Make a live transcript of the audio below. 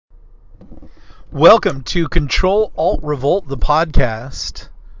Welcome to Control Alt Revolt, the podcast,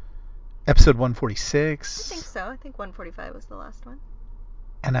 Episode 146. I think so. I think 145 was the last one.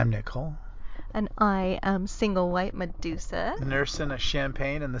 And I'm Nicole. And I am Single White Medusa. Nursing a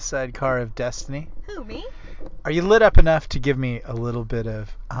champagne in the sidecar of destiny. Who, me? Are you lit up enough to give me a little bit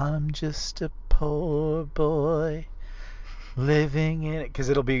of I'm just a poor boy living in it? Because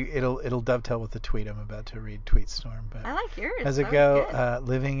it'll dovetail with the tweet I'm about to read, Tweetstorm. But I like yours. how's it go?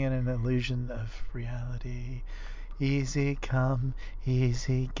 Living in an illusion of reality. Easy come,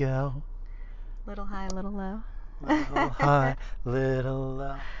 easy go. Little high, little low. Little high, little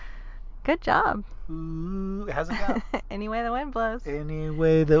low. Good job. Ooh, how's it go? Any way the wind blows. Any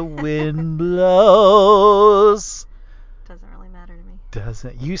way the wind blows. Doesn't really matter to me.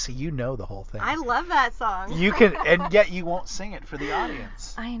 Doesn't. You see, you know the whole thing. I love that song. You can, and yet you won't sing it for the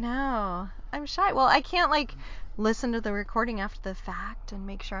audience. I know. I'm shy. Well, I can't listen to the recording after the fact and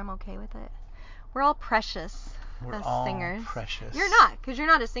make sure I'm okay with it. We're all precious. We're as all singers. precious. You're not, because you're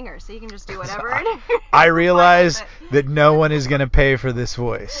not a singer, so you can just do whatever. I realize that no one is going to pay for this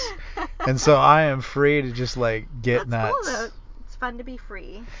voice. And so I am free to just get That's nuts. Cool, though. It's fun to be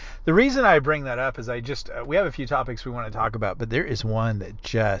free. The reason I bring that up is we have a few topics we want to talk about, but there is one that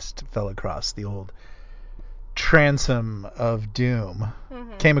just fell across the old transom of doom.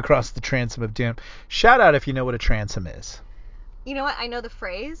 Mm-hmm. Came across the transom of doom. Shout out if you know what a transom is. You know what? I know the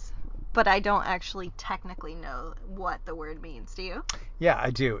phrase, but I don't actually technically know what the word means. Do you? Yeah,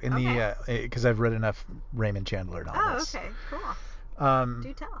 I do. Because I've read enough Raymond Chandler novels. Oh, okay. Cool.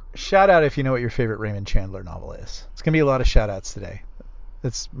 Do tell. Shout out if you know what your favorite Raymond Chandler novel is. It's going to be a lot of shout outs today.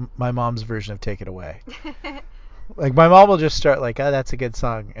 That's my mom's version of Take It Away. My mom will just start oh, that's a good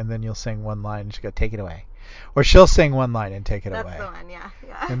song. And then you'll sing one line and she'll go, take it away. Or she'll sing one line and take it away. That's the one, yeah.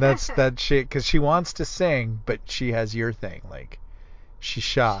 And that's she, because she wants to sing, but she has your thing. She's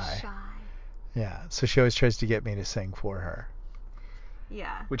shy. Yeah, so she always tries to get me to sing for her.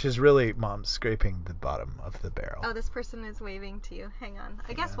 Yeah. Which is really Mom scraping the bottom of the barrel. Oh, this person is waving to you. Hang on.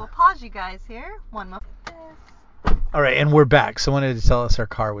 I guess we'll pause you guys here. One moment. All right, and we're back. Someone wanted to tell us our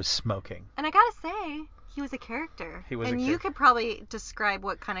car was smoking. And I gotta say, he was a character. And you could probably describe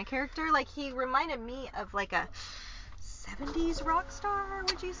what kind of character. He reminded me of a 70s rock star,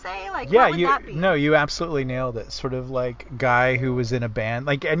 would you say? What would that be? No, you absolutely nailed it. Sort of guy who was in a band.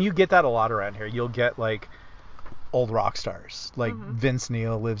 And you get that a lot around here. You'll get old rock stars. Mm-hmm. Vince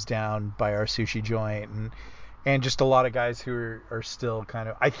Neil lives down by our sushi joint, and just a lot of guys who are still kind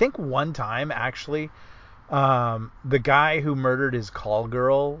of. I think one time actually, the guy who murdered his call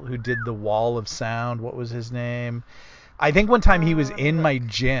girl, who did the Wall of Sound, what was his name? I think one time he was in my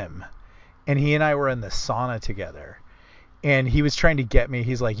gym, and he and I were in the sauna together. And he was trying to get me.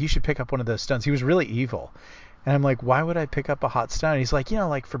 He's like, you should pick up one of those stones. He was really evil. And I'm like, why would I pick up a hot stone? And he's like,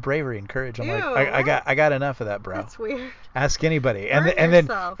 for bravery and courage. I'm I got enough of that, bro. That's weird. Ask anybody. And then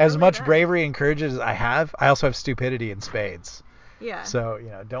as much bravery and courage as I have, I also have stupidity in spades. Yeah. So,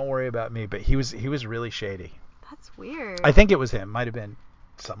 don't worry about me. But he was really shady. That's weird. I think it was him. Might have been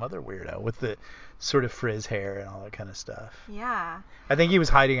some other weirdo with the sort of frizz hair and all that kind of stuff. Yeah. I think he was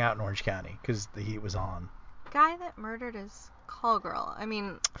hiding out in Orange County because the heat was on. Guy that murdered his call girl. I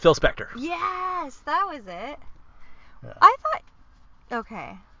mean, Phil Spector. Yes, that was it. Yeah. I thought.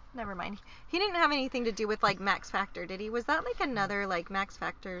 Okay, never mind. He didn't have anything to do with Max Factor, did he? Was that another Max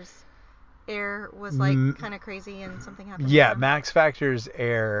Factor's heir was kind of crazy and something happened? Yeah, Max Factor's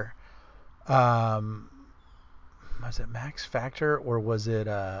heir. Was it Max Factor or was it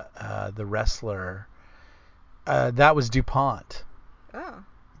the wrestler? That was DuPont. Oh.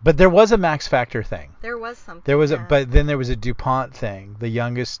 But there was a Max Factor thing. There was something. There was but then there was a DuPont thing. The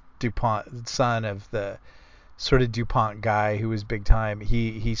youngest DuPont son of the sort of DuPont guy who was big time.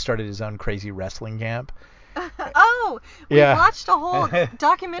 He started his own crazy wrestling camp. We watched a whole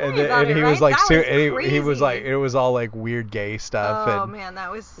documentary about it. And he right? was crazy. He was it was all weird gay stuff. Oh and, man, that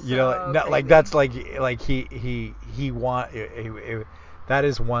was so crazy. That's he want. That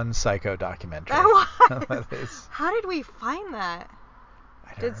is one psycho documentary. That was. How did we find that?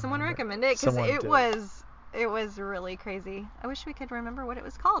 Did someone recommend it? Because it was really crazy. I wish we could remember what it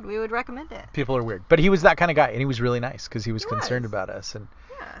was called. We would recommend it. People are weird. But he was that kind of guy, and he was really nice because he was concerned about us. And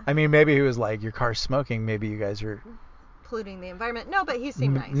I mean, maybe he was your car's smoking. Maybe you guys are polluting the environment. No, but he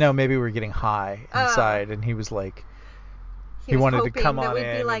seemed nice. No, maybe we're getting high inside, and he was he wanted to come on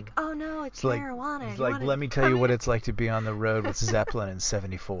in. We'd be oh no, it's marijuana. He's let me tell you what it's like to be on the road with Zeppelin in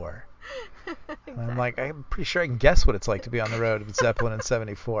 '74. Exactly. I'm I'm pretty sure I can guess what it's like to be on the road with Zeppelin in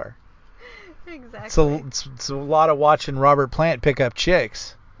 '74. Exactly. It's a lot of watching Robert Plant pick up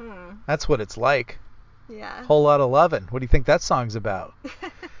chicks. Hmm. That's what it's like. Yeah. Whole lot of lovin'. What do you think that song's about?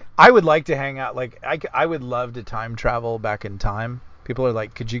 I would like to hang out. Like, I would love to time travel back in time. People are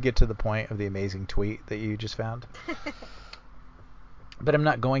like, could you get to the point of the amazing tweet that you just found? But I'm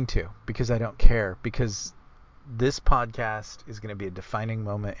not going to, because I don't care. Because this podcast is going to be a defining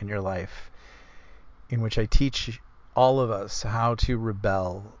moment in your life in which I teach all of us how to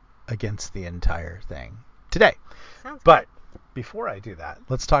rebel against the entire thing today. Sounds but good. Before I do that,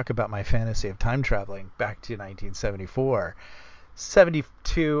 let's talk about my fantasy of time traveling back to 1974.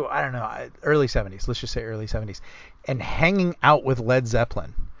 72, I don't know, early 70s, let's just say early 70s, and hanging out with Led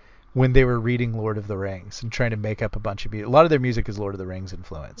Zeppelin when they were reading Lord of the Rings and trying to make up a bunch of music. A lot of their music is Lord of the Rings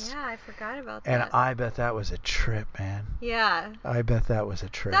influenced. Yeah, I forgot about that. And I bet that was a trip, man. Yeah. I bet that was a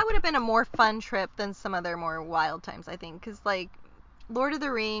trip. That would have been a more fun trip than some other more wild times, I think, because, like, Lord of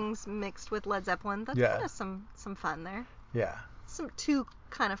the Rings mixed with Led Zeppelin, that's kind of some fun there. Yeah. Two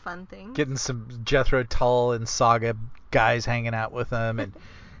kind of fun things. Getting some Jethro Tull and Saga guys hanging out with them and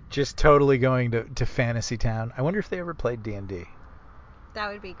just totally going to Fantasy Town. I wonder if they ever played D&D. That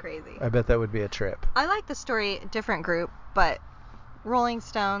would be crazy. I bet that would be a trip. I like the story, different group, but Rolling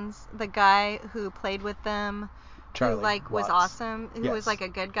Stones, the guy who played with them, Charlie who like Watts. Was awesome, who was like a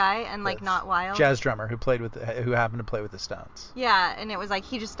good guy and like not wild. Jazz drummer who happened to play with the Stones. Yeah, and it was like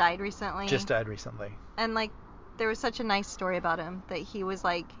he just died recently. And like there was such a nice story about him that he was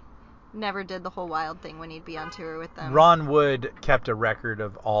like never did the whole wild thing when he'd be on tour with them. Ron Wood kept a record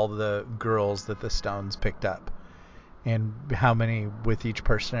of all the girls that the Stones picked up and how many with each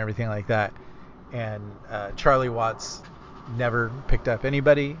person and everything like that. And Charlie Watts never picked up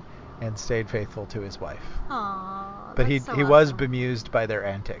anybody and stayed faithful to his wife. Aww, but he awesome. was bemused by their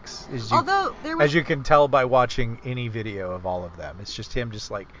antics. As you can tell by watching any video of all of them, it's just him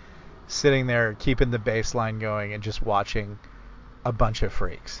just like sitting there keeping the bass line going and just watching a bunch of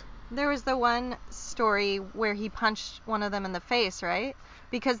freaks. There was the one story where he punched one of them in the face, right?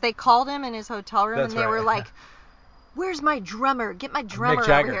 Because they called him in his hotel room and they were like, "Where's my drummer? Get my drummer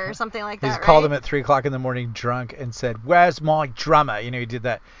over here," or something like that. He called him at 3:00 in the morning drunk and said, "Where's my drummer?" You know, he did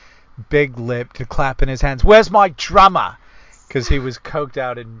that big lip to clap in his hands. "Where's my drummer?" Because he was coked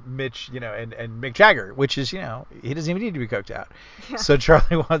out and Mitch, you know, and Mick Jagger, which is, you know, he doesn't even need to be coked out. Yeah. So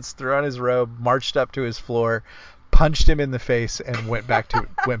Charlie Watts threw on his robe, marched up to his floor, punched him in the face, and went back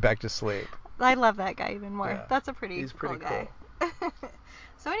to sleep. I love that guy even more. Yeah. That's a He's pretty cool guy.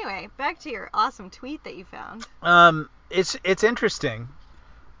 So anyway, back to your awesome tweet that you found. It's interesting.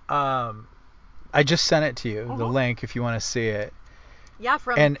 I just sent it to you, the link, if you want to see it. Yeah,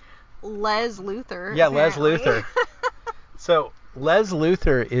 from Les Luthor. Yeah, apparently. Les Luthor. So Les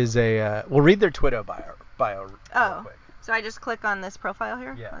Luthor is we'll read their Twitter bio real quick. So I just click on this profile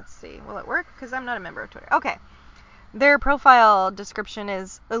here? Yeah. Let's see. Will it work? Because I'm not a member of Twitter. Okay. Their profile description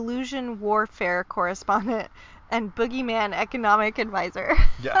is Illusion Warfare Correspondent and Boogeyman Economic Advisor.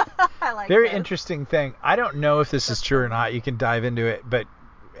 Yeah. I like Very this. interesting thing. I don't know if this is true or not. You can dive into it. But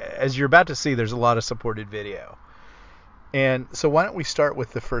as you're about to see, there's a lot of supported video. And so why don't we start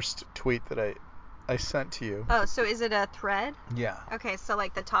with the first tweet that I sent to you. Oh, so is it a thread? Yeah. Okay, so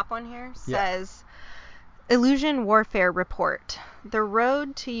like the top one here says, Illusion Warfare Report, the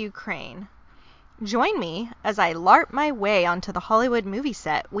road to Ukraine. Join me as I LARP my way onto the Hollywood movie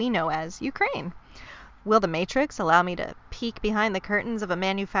set we know as Ukraine. Will the Matrix allow me to peek behind the curtains of a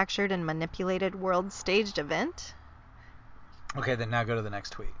manufactured and manipulated world-staged event? Okay, then now go to the next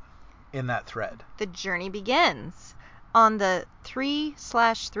tweet. In that thread. The journey begins. On the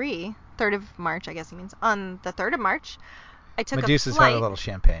 3/3 3rd of March, I guess he means, on the 3rd of March, I took Medusa's a flight. had a little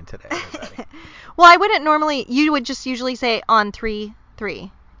champagne today, everybody. Well, I wouldn't normally, you would just usually say on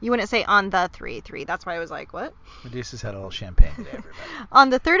 3/3. You wouldn't say on the 3/3. That's why I was like, what? Medusa's had a little champagne today, everybody. On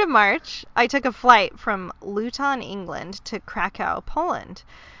the 3rd of March, I took a flight from Luton, England to Krakow, Poland.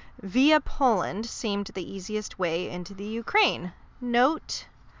 Via Poland seemed the easiest way into the Ukraine. Note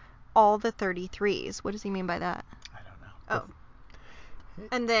all the 33s. What does he mean by that? I don't know. Oh.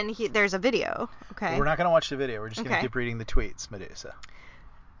 And then there's a video. Okay. Well, we're not going to watch the video. We're just going to keep reading the tweets, Medusa.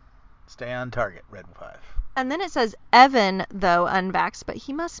 Stay on target, Red 5. And then it says Evan, though unvaxxed, but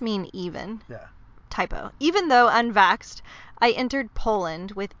he must mean even. Yeah. Typo. Even though unvaxxed, I entered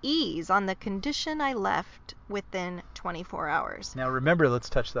Poland with ease on the condition I left within 24 hours. Now remember, let's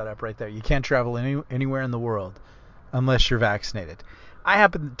touch that up right there. You can't travel anywhere in the world unless you're vaccinated. I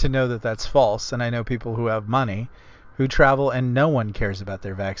happen to know that that's false, and I know people who have money who travel, and no one cares about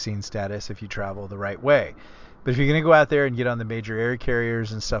their vaccine status if you travel the right way. But if you're going to go out there and get on the major air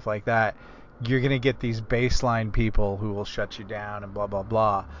carriers and stuff like that, you're going to get these baseline people who will shut you down and blah, blah,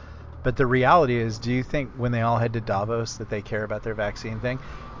 blah. But the reality is, do you think when they all head to Davos that they care about their vaccine thing?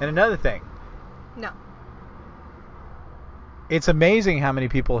 And another thing. No. It's amazing how many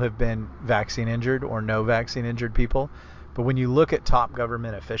people have been vaccine injured or no vaccine injured people. But when you look at top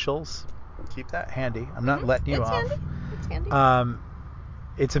government officials, keep that handy. I'm not letting you off. It's handy.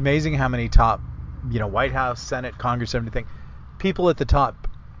 It's amazing how many top, White House, Senate, Congress, everything, people at the top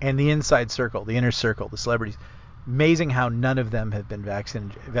and the inside circle, the inner circle, the celebrities. Amazing how none of them have been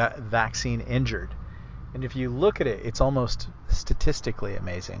vaccine injured. And if you look at it, it's almost statistically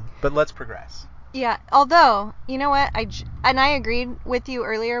amazing. But let's progress. Yeah, although, you know what, I agreed with you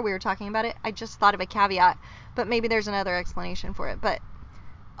earlier, we were talking about it, I just thought of a caveat, but maybe there's another explanation for it, but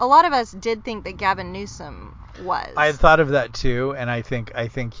a lot of us did think that Gavin Newsom was. I had thought of that too, and I think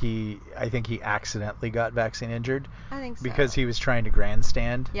he accidentally got vaccine injured. I think so. Because he was trying to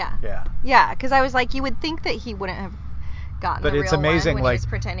grandstand. Yeah. Yeah. Yeah, because I was like, you would think that he wouldn't have gotten but the it's real amazing, one when like, he was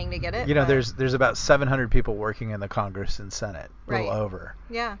pretending to get it. There's about 700 people working in the Congress and Senate, a little over.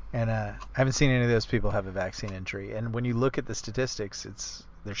 Yeah. And I haven't seen any of those people have a vaccine injury. And when you look at the statistics,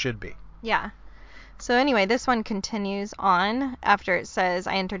 there should be. Yeah. So anyway, this one continues on after it says,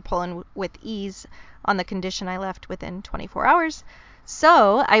 I entered Poland with ease on the condition I left within 24 hours.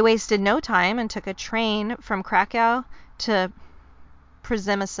 So I wasted no time and took a train from Krakow to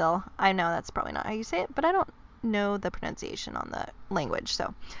Przemysl. I know that's probably not how you say it, but I don't know the pronunciation on the language,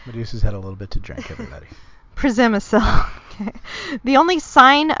 so. Medusa's had a little bit to drink, everybody. Przemysl. Okay. The only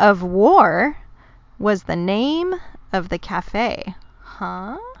sign of war was the name of the cafe.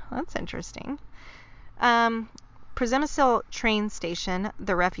 Huh? That's interesting. Przemysl train station,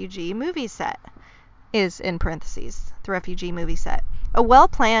 the refugee movie set, is in parentheses, the refugee movie set. A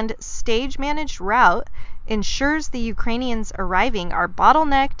well-planned, stage-managed route ensures the Ukrainians arriving are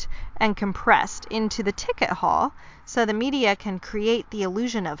bottlenecked and compressed into the ticket hall so the media can create the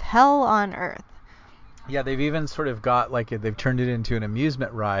illusion of hell on earth. Yeah, they've even sort of got, they've turned it into an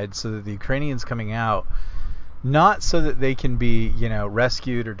amusement ride so that the Ukrainians coming out, not so that they can be,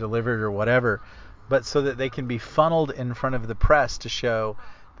 rescued or delivered or whatever, but so that they can be funneled in front of the press to show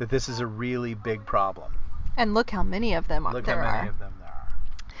that this is a really big problem. And look how many of them there are.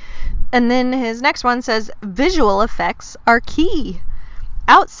 And then his next one says, visual effects are key.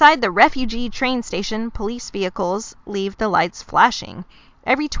 Outside the refugee train station, police vehicles leave the lights flashing.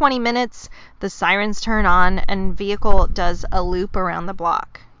 Every 20 minutes, the sirens turn on and vehicle does a loop around the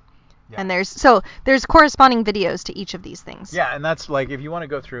block. Yeah. And there's corresponding videos to each of these things. Yeah, and that's if you want to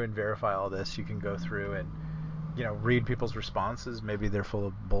go through and verify all this, you can go through and read people's responses. Maybe they're full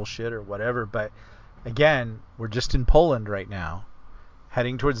of bullshit or whatever, but again, we're just in Poland right now,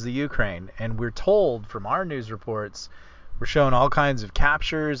 heading towards the Ukraine, and we're told from our news reports, we're showing all kinds of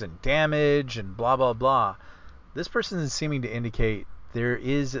captures and damage and blah blah blah. This person is seeming to indicate there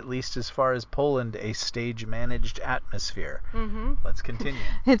is, at least as far as Poland, a stage-managed atmosphere. Mm-hmm. Let's continue.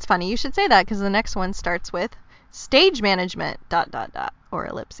 It's funny you should say that, because the next one starts with stage management ... or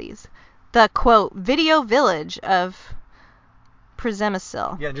ellipses. The, quote, video village of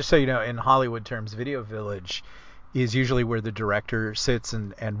Przemysl. Yeah, just so you know, in Hollywood terms, video village is usually where the director sits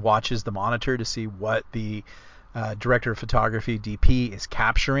and watches the monitor to see what the director of photography, DP, is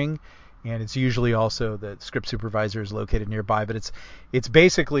capturing. And it's usually also the script supervisor is located nearby, but it's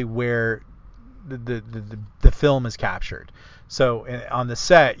basically where the film is captured. So on the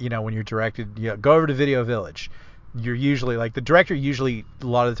set, when you're directed, go over to Video Village. You're usually the director usually a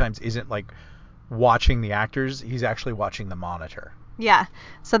lot of the times isn't watching the actors. He's actually watching the monitor. Yeah.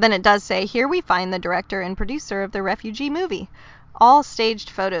 So then it does say, here we find the director and producer of the refugee movie. All staged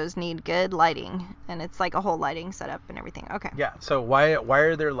photos need good lighting, and it's a whole lighting setup and everything. Okay. Yeah. So why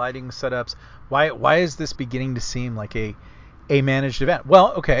are there lighting setups? Why is this beginning to seem like a managed event?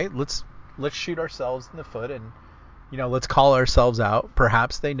 Well, okay, let's shoot ourselves in the foot and let's call ourselves out.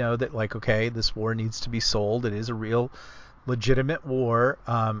 Perhaps they know that okay, this war needs to be sold. It is a real legitimate war.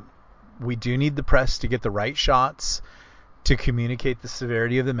 We do need the press to get the right shots to communicate the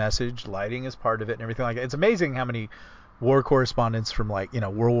severity of the message. Lighting is part of it and everything like that. It's amazing how many war correspondents from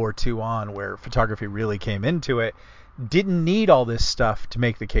World War II on, where photography really came into it, didn't need all this stuff to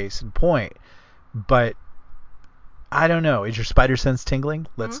make the case and point. But I don't know. Is your spider sense tingling?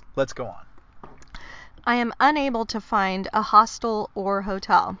 Let's go on. I am unable to find a hostel or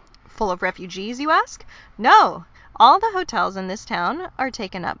hotel. Full of refugees, you ask? No. All the hotels in this town are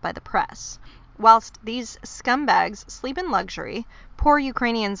taken up by the press. Whilst these scumbags sleep in luxury, poor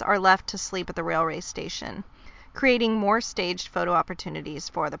Ukrainians are left to sleep at the railway station, creating more staged photo opportunities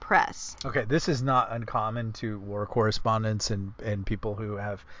for the press. Okay, this is not uncommon to war correspondents and people who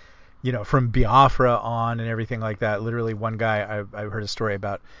have, from Biafra on and everything like that. Literally, one guy, I heard a story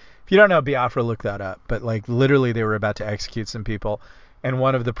about, if you don't know Biafra, look that up. But literally, they were about to execute some people, and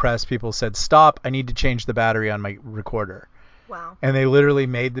one of the press people said, "Stop! I need to change the battery on my recorder." Wow. And they literally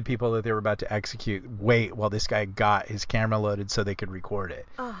made the people that they were about to execute wait while this guy got his camera loaded so they could record it.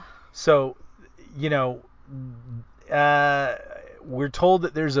 Oh. So, we're told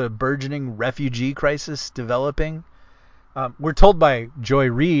that there's a burgeoning refugee crisis developing. We're told by Joy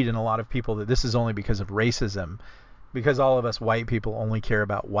Reid and a lot of people that this is only because of racism, because all of us white people only care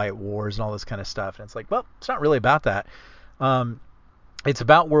about white wars and all this kind of stuff. And it's like, well, it's not really about that. It's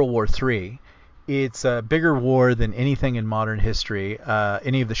about World War III. It's a bigger war than anything in modern history,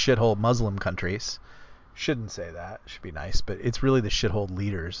 any of the shithole Muslim countries. Shouldn't say that. Should be nice. But it's really the shithole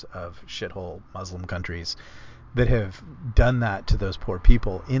leaders of shithole Muslim countries that have done that to those poor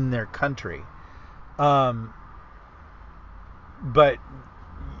people in their country. But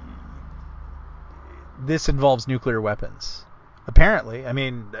this involves nuclear weapons. Apparently. I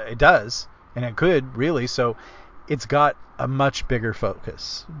mean, it does. And it could, really. So it's got a much bigger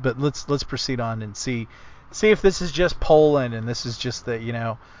focus. But let's proceed on and see if this is just Poland and this is just the,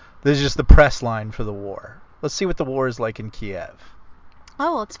 this is just the press line for the war. Let's see what the war is like in Kiev.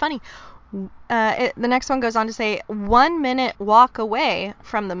 Oh, well, it's funny. The next one goes on to say, 1 minute walk away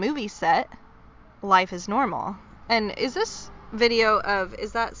from the movie set, life is normal. And is this video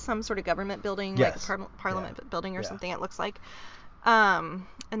is that some sort of government building, yes. like a parliament building or something, it looks like? And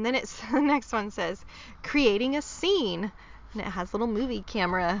then the next one says, creating a scene. And it has little movie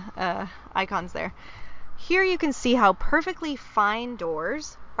camera icons there. Here you can see how perfectly fine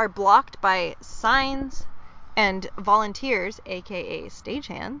doors are blocked by signs and volunteers, aka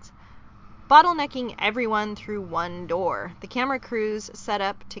stagehands, bottlenecking everyone through one door. The camera crews set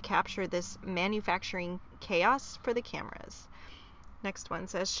up to capture this manufacturing chaos for the cameras. Next one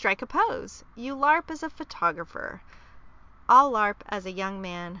says, strike a pose. You LARP as a photographer. I'll LARP as a young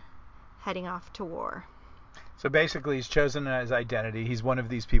man heading off to war. So basically he's chosen his identity. He's one of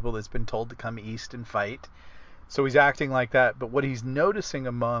these people that's been told to come east and fight. So he's acting like that. But what he's noticing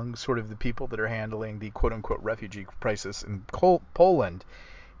among sort of the people that are handling the quote-unquote refugee crisis in Poland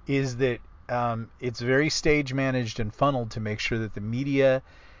is that it's very stage managed and funneled to make sure that the media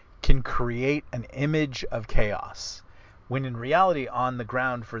can create an image of chaos. When in reality, on the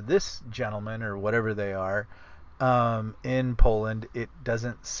ground for this gentleman or whatever they are in Poland, it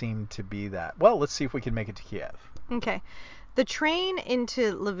doesn't seem to be that. Well, let's see if we can make it to Kiev. Okay. The train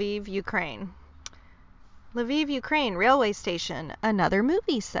into Lviv, Ukraine. Lviv, Ukraine, railway station, another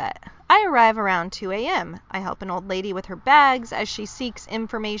movie set. I arrive around 2 a.m. I help an old lady with her bags as she seeks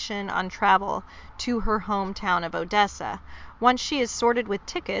information on travel to her hometown of Odessa. Once she is sorted with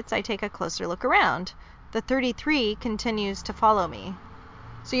tickets, I take a closer look around. The 33 continues to follow me.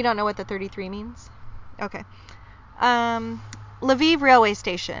 So you don't know what the 33 means? Okay. Lviv railway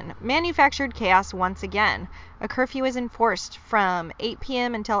station. Manufactured chaos once again. A curfew is enforced from 8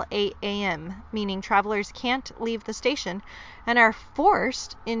 p.m. until 8 a.m., meaning travelers can't leave the station and are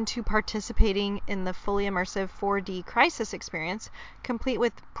forced into participating in the fully immersive 4D crisis experience, complete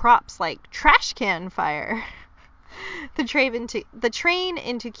with props like trash can fire. The train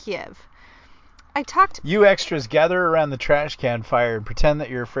into Kiev. You extras gather around the trash can fire and pretend that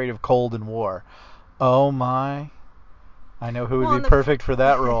you're afraid of cold and war. Oh my. I know who would be perfect for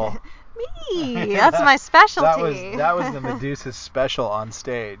that role. Me! That's my specialty. That was the Medusa's special on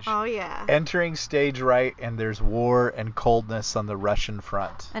stage. Oh, yeah. Entering stage right, and there's war and coldness on the Russian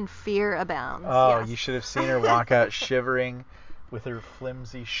front. And fear abounds. Oh, yes. You should have seen her walk out shivering with her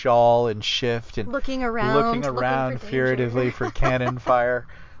flimsy shawl and shift and looking around furtively for cannon fire.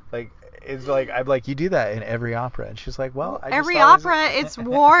 It's like, I'm like, you do that in every opera. And she's like, well, every opera, it's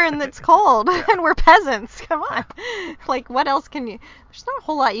war and it's cold. Yeah. And we're peasants. Come on. Like, what else can you... There's not a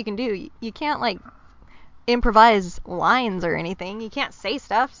whole lot you can do. You can't, like, improvise lines or anything. You can't say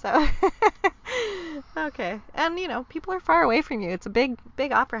stuff, so... Okay. And, people are far away from you. It's a big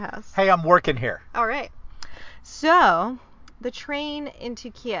opera house. Hey, I'm working here. All right. So, the train into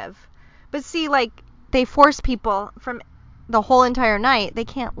Kiev. But see, like, they force people from... the whole entire night, they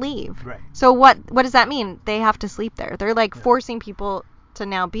can't leave. Right. So what does that mean? They have to sleep there. They're forcing people to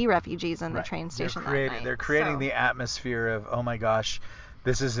now be refugees in the train station that night. They're creating the atmosphere of, oh my gosh,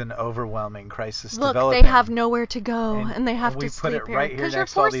 this is an overwhelming crisis Look, developing. they have nowhere to go and they have to sleep here. We put it right here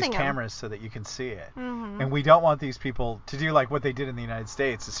next to all these cameras so that you can see it. Mm-hmm. And we don't want these people to do like what they did in the United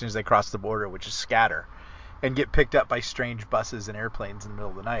States as soon as they cross the border, which is scatter and get picked up by strange buses and airplanes in the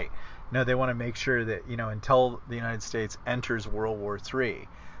middle of the night. No, they want to make sure that, until the United States enters World War III,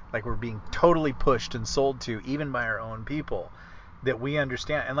 like we're being totally pushed and sold to, even by our own people, that we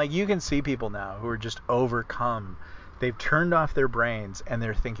understand. And like you can see people now who are just overcome. They've turned off their brains and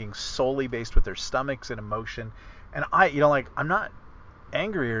they're thinking solely based with their stomachs and emotion. And I'm not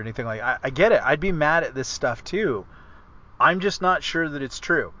angry or anything like I get it. I'd be mad at this stuff too. I'm just not sure that it's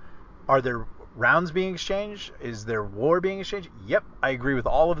true. Are there rounds being exchanged? Is there war being exchanged? Yep, I agree with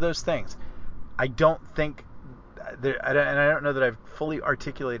all of those things. I don't think, and I don't know that I've fully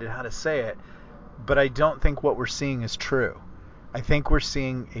articulated how to say it, but I don't think what we're seeing is true. I think we're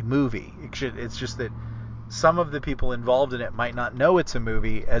seeing a movie. It's just that some of the people involved in it might not know it's a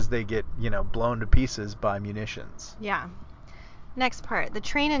movie as they get, blown to pieces by munitions. Yeah. Next part, the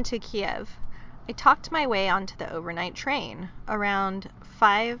train into Kiev. I talked my way onto the overnight train, around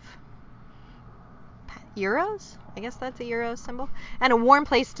 5 euros, I guess that's a euro symbol, and a warm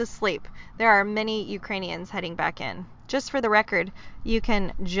place to sleep. There are many Ukrainians heading back in. Just for the record, you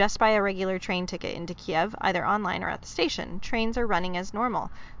can just buy a regular train ticket into Kiev, either online or at the station. Trains are running as normal.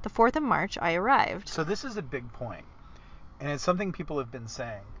 The 4th of March, I arrived. So this is a big point, and it's something people have been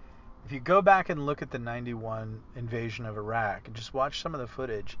saying. If you go back and look at the 91 invasion of Iraq and just watch some of the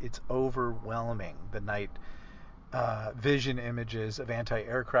footage, it's overwhelming. The night vision images of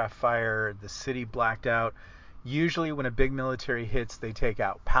anti-aircraft fire, the city blacked out. Usually when a big military hits, they take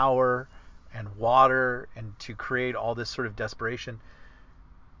out power and water and to create all this sort of desperation.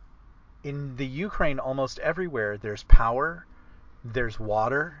 In the Ukraine, almost everywhere, there's power, there's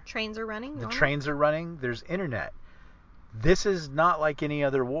water. Trains are running. The trains are running. There's internet. This is not like any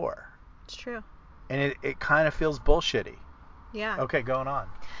other war. It's true. And it kind of feels bullshitty. Yeah. Okay, going on.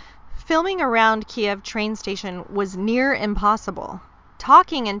 Filming around Kiev train station was near impossible.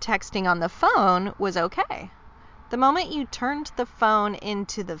 Talking and texting on the phone was okay. The moment you turned the phone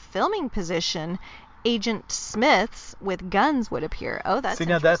into the filming position, Agent Smiths with guns would appear. Oh, that's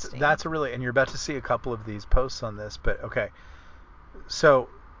interesting. Now that's a really, and you're about to see a couple of these posts on this, but okay. So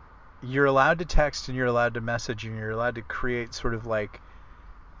you're allowed to text and you're allowed to message and you're allowed to create sort of like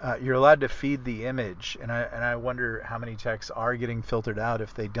you're allowed to feed the image, and I wonder how many texts are getting filtered out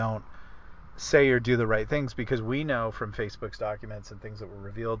if they don't say or do the right things, because we know from Facebook's documents and things that were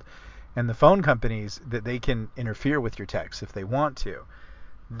revealed and the phone companies that they can interfere with your texts if they want to.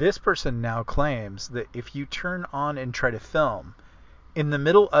 This person now claims that if you turn on and try to film in the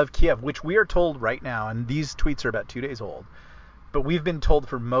middle of Kiev, which we are told right now, and these tweets are about 2 days old, but we've been told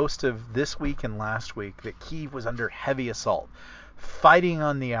for most of this week and last week that Kyiv was under heavy assault, fighting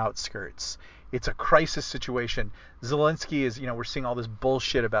on the outskirts. It's a crisis situation. Zelensky is, we're seeing all this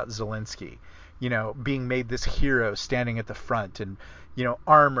bullshit about Zelensky, being made this hero standing at the front and,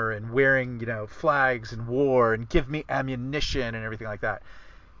 armor and wearing, flags and war and give me ammunition and everything like that.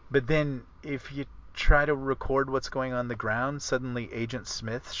 But then if you try to record what's going on the ground, suddenly Agent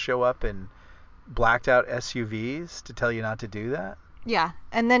Smiths show up in blacked out SUVs to tell you not to do that? Yeah.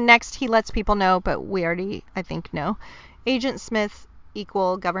 And then next he lets people know, but we already, I think, know. Agent Smith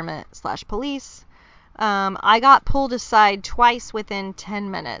equal government/police. I got pulled aside twice within 10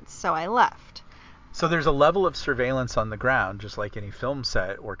 minutes, so I left. So there's a level of surveillance on the ground, just like any film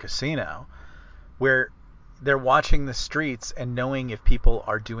set or casino, where they're watching the streets and knowing if people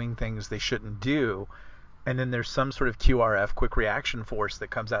are doing things they shouldn't do. And then there's some sort of QRF, quick reaction force, that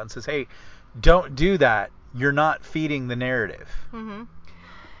comes out and says, hey, don't do that. You're not feeding the narrative. Mm-hmm.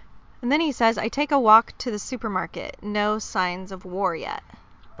 And then he says, I take a walk to the supermarket. No signs of war yet.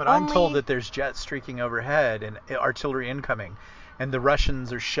 But I'm told that there's jets streaking overhead and artillery incoming, and the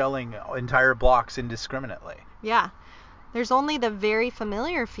Russians are shelling entire blocks indiscriminately. Yeah. There's only the very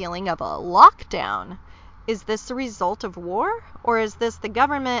familiar feeling of a lockdown. Is this the result of war? Or is this the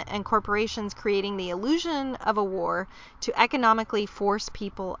government and corporations creating the illusion of a war to economically force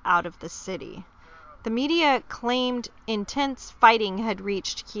people out of the city? The media claimed intense fighting had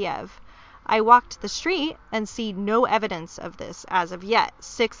reached Kiev. I walked the street and see no evidence of this as of yet,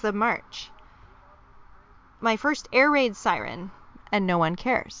 6th of March. My first air raid siren, and no one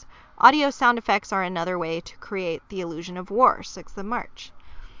cares. Audio sound effects are another way to create the illusion of war, 6th of March.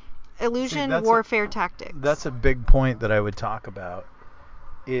 Illusion warfare tactics. That's a big point that I would talk about,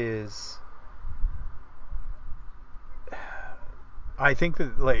 is I think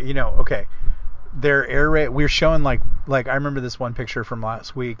that, okay, their air raid, we're showing like I remember this one picture from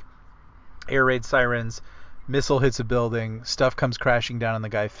last week, air raid sirens, missile hits a building, stuff comes crashing down on the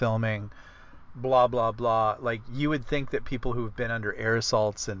guy filming, blah, blah, blah. Like, you would think that people who have been under air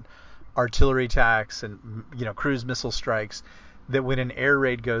assaults and artillery attacks and, cruise missile strikes, that when an air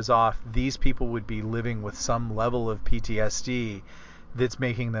raid goes off, these people would be living with some level of PTSD that's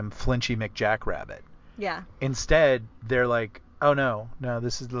making them flinchy McJackrabbit. Yeah. Instead, they're like, oh no,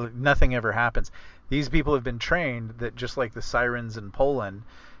 this is nothing ever happens. These people have been trained that, just like the sirens in Poland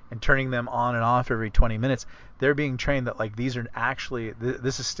and turning them on and off every 20 minutes, they're being trained that, like, these are actually,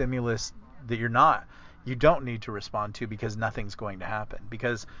 this is stimulus that you don't need to respond to, because nothing's going to happen,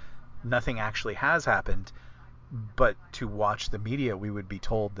 because nothing actually has happened. but to watch the media, we would be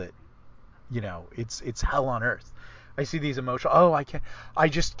told that, it's hell on earth. I see these emotional, I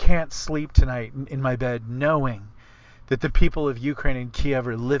just can't sleep tonight in my bed knowing that the people of Ukraine and Kiev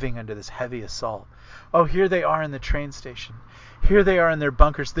are living under this heavy assault. Oh, here they are in the train station. Here they are in their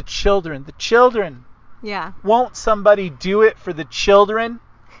bunkers. The children. Yeah. Won't somebody do it for the children?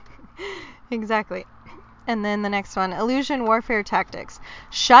 Exactly. And then the next one, illusion warfare tactics.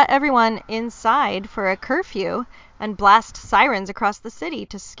 Shut everyone inside for a curfew and blast sirens across the city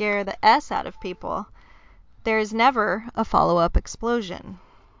to scare the S out of people. There is never a follow-up explosion.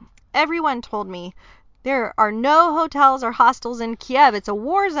 Everyone told me there are no hotels or hostels in Kiev. It's a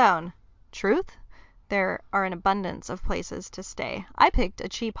war zone. Truth? There are an abundance of places to stay. I picked a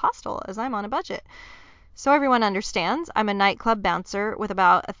cheap hostel as I'm on a budget. So everyone understands, I'm a nightclub bouncer with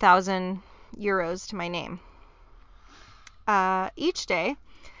about 1,000 euros to my name. Each day,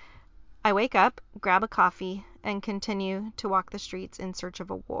 I wake up, grab a coffee, and continue to walk the streets in search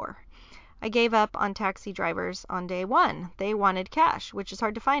of a war. I gave up on taxi drivers on day one. They wanted cash, which is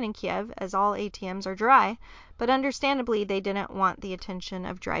hard to find in Kiev as all ATMs are dry, but understandably they didn't want the attention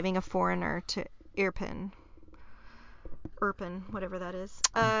of driving a foreigner to Irpin, whatever that is.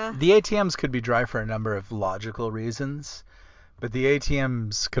 The ATMs could be dry for a number of logical reasons, but the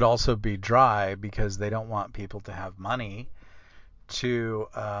ATMs could also be dry because they don't want people to have money to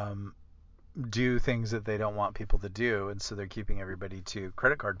do things that they don't want people to do, and so they're keeping everybody to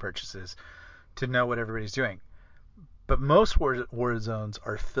credit card purchases to know what everybody's doing. But most war zones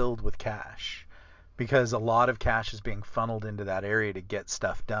are filled with cash because a lot of cash is being funneled into that area to get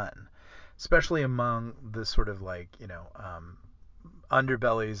stuff done, especially among the sort of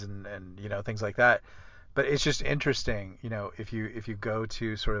underbellies and things like that. But it's just interesting, if you go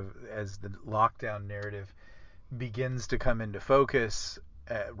to sort of as the lockdown narrative begins to come into focus,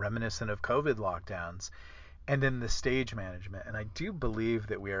 reminiscent of COVID lockdowns, and then the stage management. And I do believe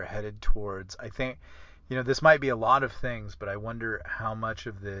that we are headed towards, I think, this might be a lot of things, but I wonder how much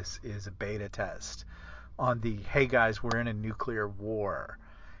of this is a beta test on the, hey guys, we're in a nuclear war.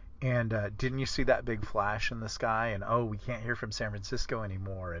 And didn't you see that big flash in the sky? And we can't hear from San Francisco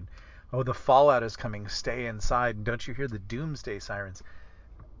anymore. And the fallout is coming. Stay inside. And don't you hear the doomsday sirens?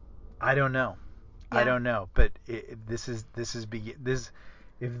 I don't know. Yeah. I don't know. But if this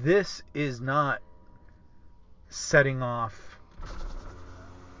is not setting off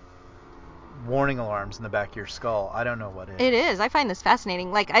warning alarms in the back of your skull, I don't know what is. It is. I find this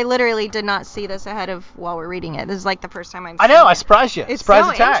fascinating. I literally did not see this ahead of while we're reading it. This is the first time I know. I surprised you. It's Surprise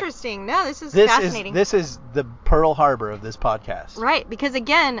so attack. Interesting. No, this is fascinating. This is the Pearl Harbor of this podcast. Right, because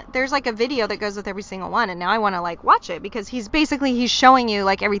again, there's a video that goes with every single one, and now I want to watch it because he's showing you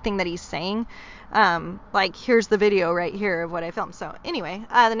everything that he's saying. Here's the video right here of what I filmed. So anyway,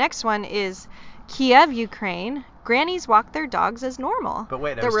 the next one is Kiev, Ukraine. Grannies walk their dogs as normal. But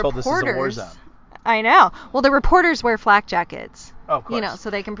wait, I was told this is a war zone. I know. Well, the reporters wear flak jackets. Oh, of course.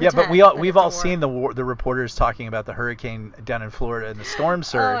 So they can pretend. Yeah, but we've all seen the reporters talking about the hurricane down in Florida and the storm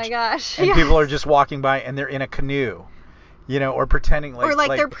surge. Oh my gosh. And people are just walking by and they're in a canoe, or pretending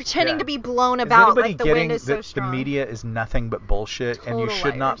they're pretending to be blown about. The wind is so strong. The media is nothing but bullshit, Total and you should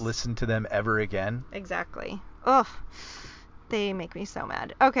liars. not listen to them ever again. Exactly. Ugh. They make me so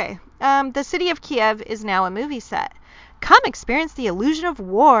mad. Okay. The city of Kiev is now a movie set. Come experience the illusion of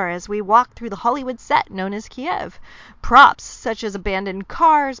war as we walk through the Hollywood set known as Kiev. Props such as abandoned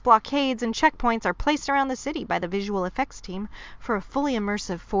cars, blockades, and checkpoints are placed around the city by the visual effects team for a fully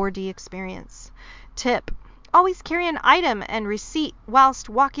immersive 4D experience. Tip: always carry an item and receipt whilst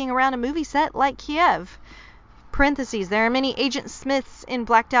walking around a movie set like Kiev. Parentheses, there are many Agent Smiths in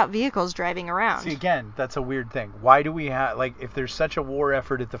blacked out vehicles driving around. See, again, that's a weird thing. Why do we have, if there's such a war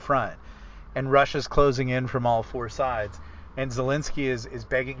effort at the front, and Russia's closing in from all four sides, and Zelensky is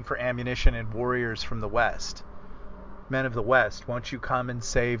begging for ammunition and warriors from the West, men of the West, won't you come and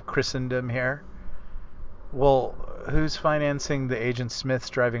save Christendom here? Well, who's financing the Agent Smiths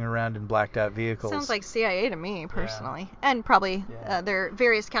driving around in blacked out vehicles? Sounds like CIA to me, personally. Yeah. And probably their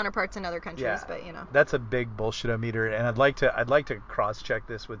various counterparts in other countries, but That's a big bullshit-o-meter, and I'd like to cross-check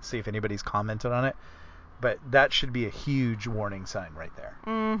this see if anybody's commented on it, but that should be a huge warning sign right there.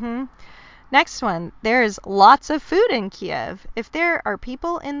 Mm-hmm. Next one, there's lots of food in Kiev. If there are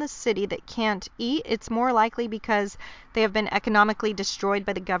people in the city that can't eat, it's more likely because they have been economically destroyed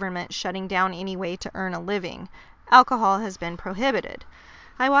by the government shutting down any way to earn a living. Alcohol has been prohibited.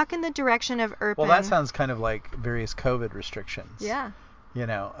 I walk in the direction of Irpin. Well, that sounds kind of like various COVID restrictions. Yeah.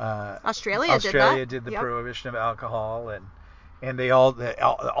 Australia did the prohibition of alcohol, and they all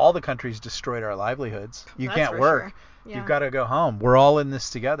the countries destroyed our livelihoods. You can't work. Sure. Yeah. You've got to go home. We're all in this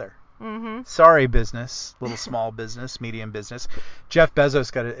together. Mm-hmm. Sorry, business, little small business, medium business. Jeff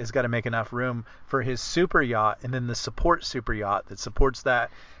Bezos has got to make enough room for his super yacht and then the support super yacht that supports that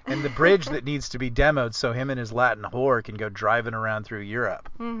and the bridge that needs to be demoed so him and his Latin whore can go driving around through Europe.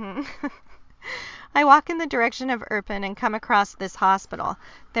 Mm-hmm. I walk in the direction of Irpin and come across this hospital.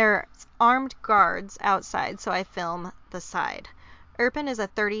 There's armed guards outside, so I film the side. Irpin is a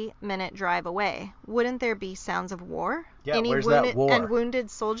 30-minute drive away. Wouldn't there be sounds of war? Yeah, Any where's that war? And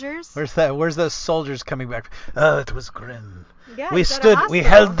wounded soldiers? Where's those soldiers coming back? Oh, it was grim. Yeah, we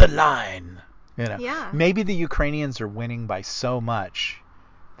held the line. Yeah. Maybe the Ukrainians are winning by so much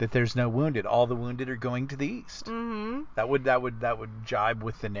that there's no wounded. All the wounded are going to the east. Mm-hmm. That would jibe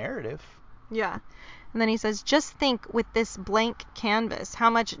with the narrative. Yeah. And then he says, just think with this blank canvas, how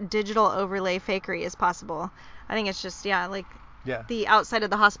much digital overlay fakery is possible. I think it's just, the outside of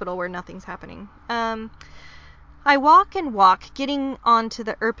the hospital where nothing's happening. I walk and walk. Getting onto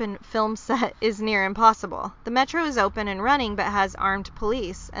the Irpin film set is near impossible. The metro is open and running, but has armed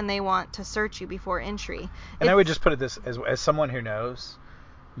police, and they want to search you before entry. And I would just put it this, as someone who knows,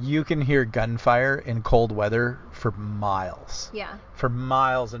 you can hear gunfire in cold weather for miles. Yeah. For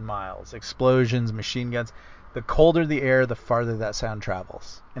miles and miles. Explosions, machine guns. The colder the air, the farther that sound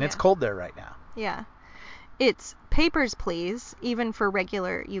travels. And it's cold there right now. Yeah. It's papers, please, even for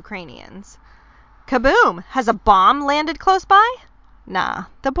regular Ukrainians. Kaboom! Has a bomb landed close by? Nah,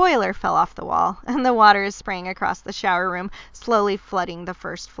 the boiler fell off the wall, and the water is spraying across the shower room, slowly flooding the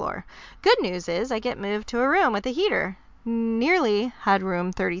first floor. Good news is I get moved to a room with a heater. Nearly had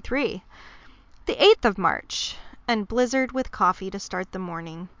room 33. The 8th of March, and blizzard with coffee to start the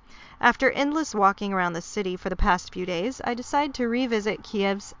morning. After endless walking around the city for the past few days, I decide to revisit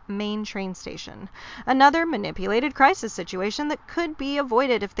Kiev's main train station. Another manipulated crisis situation that could be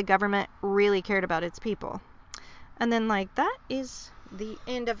avoided if the government really cared about its people. And then, that is the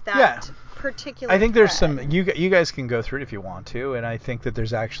end of that particular I think thread. there's some... You guys can go through it if you want to, and I think that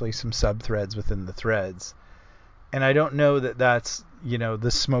there's actually some sub-threads within the threads. And I don't know that that's,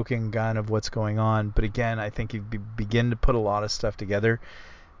 the smoking gun of what's going on. But again, I think you begin to put a lot of stuff together.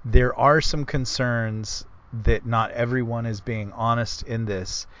 There are some concerns that not everyone is being honest in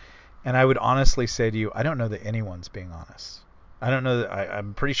this. And I would honestly say to you, I don't know that anyone's being honest. I don't know that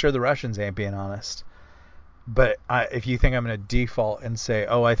I'm pretty sure the Russians ain't being honest. But if you think I'm going to default and say,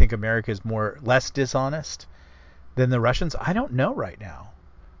 oh, I think America is less dishonest than the Russians, I don't know right now.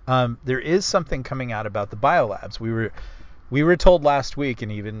 There is something coming out about the biolabs. We were told last week,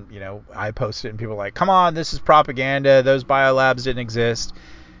 and even, I posted it, and people were like, come on, this is propaganda. Those biolabs didn't exist.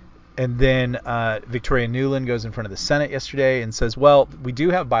 And then Victoria Nuland goes in front of the Senate yesterday and says, well, we do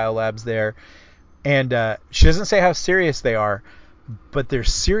have biolabs there. And she doesn't say how serious they are, but they're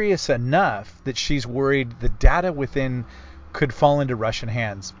serious enough that she's worried the data within could fall into Russian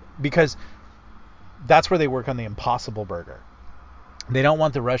hands, because that's where they work on the Impossible Burger. They don't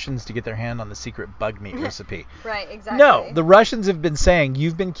want the Russians to get their hand on the secret bug meat recipe. Right, exactly. No, the Russians have been saying,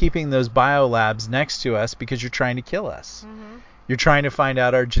 you've been keeping those biolabs next to us because you're trying to kill us. Mm-hmm. You're trying to find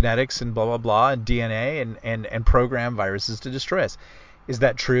out our genetics and blah, blah, blah, and DNA and program viruses to destroy us. Is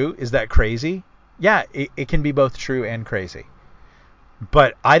that true? Is that crazy? Yeah, it can be both true and crazy.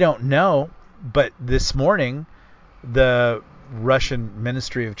 But I don't know. But this morning, the Russian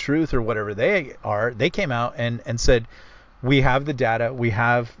Ministry of Truth, or whatever they came out and said, we have the data, we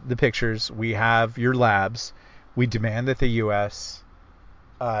have the pictures, we have your labs. We demand that the U.S.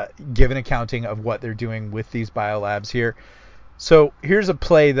 Give an accounting of what they're doing with these biolabs here. So here's a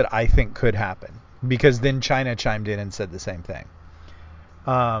play that I think could happen, because then China chimed in and said the same thing.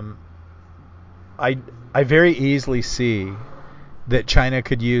 I very easily see that China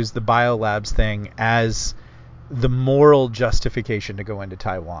could use the biolabs thing as the moral justification to go into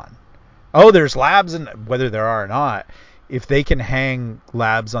Taiwan. Oh, there's labs, and whether there are or not, if they can hang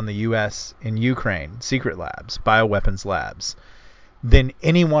labs on the U.S. in Ukraine, secret labs, bioweapons labs, then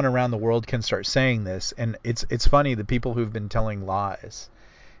anyone around the world can start saying this. And it's funny, the people who've been telling lies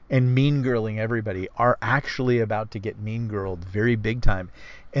and mean girling everybody are actually about to get mean girled very big time.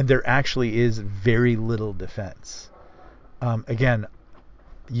 And there actually is very little defense. Again,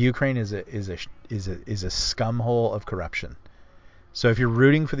 Ukraine is a scum hole of corruption. So if you're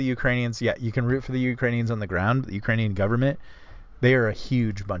rooting for the Ukrainians, yeah, you can root for the Ukrainians on the ground. The Ukrainian government, they are a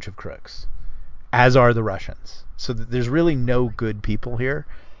huge bunch of crooks, as are the Russians. So there's really no good people here.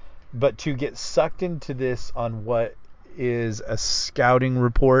 But to get sucked into this on what is a scouting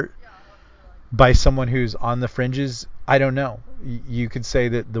report by someone who's on the fringes, I don't know. You could say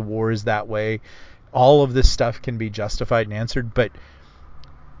that the war is that way. All of this stuff can be justified and answered, but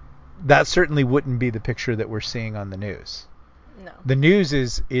that certainly wouldn't be the picture that we're seeing on the news. No. The news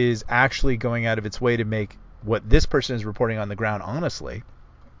is actually going out of its way to make what this person is reporting on the ground, honestly,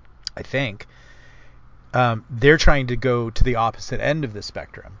 I think, they're trying to go to the opposite end of the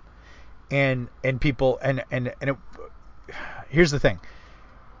spectrum. And people, here's the thing.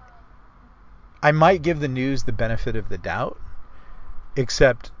 I might give the news the benefit of the doubt,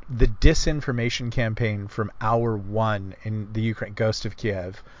 except the disinformation campaign from hour one in the Ukraine, Ghost of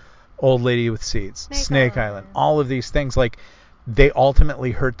Kiev, Old Lady with Seeds, Snake Island, all of these things, like, they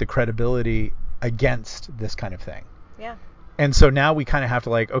ultimately hurt the credibility against this kind of thing. Yeah. And so now we kind of have to,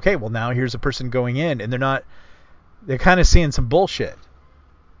 like, okay, well, now here's a person going in, and they're kind of seeing some bullshit.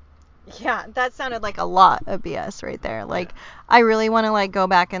 Yeah, that sounded like a lot of BS right there. Like, I really want to, like, go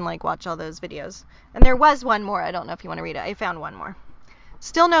back and, like, watch all those videos. And there was one more. I don't know if you want to read it. I found one more.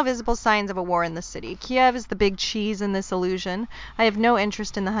 Still no visible signs of a war in the city. Kiev is the big cheese in this illusion. I have no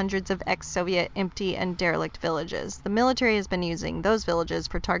interest in the hundreds of ex-Soviet empty and derelict villages. The military has been using those villages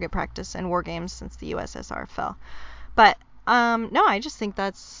for target practice and war games since the USSR fell. But, no, I just think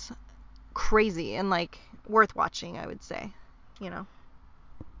that's crazy and, like, worth watching, I would say. You know?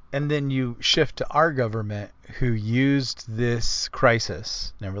 And then you shift to our government, who used this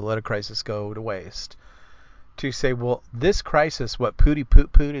crisis, never let a crisis go to waste, to say, well, this crisis, what Pooty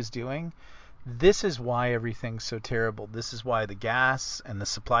Poot Poot is doing, this is why everything's so terrible. This is why the gas and the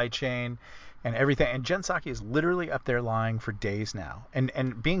supply chain and everything. And Jen Psaki is literally up there lying for days now,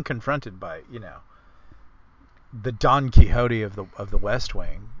 and being confronted by, the Don Quixote of the West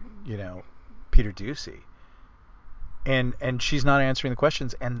Wing, Peter Ducey. And she's not answering the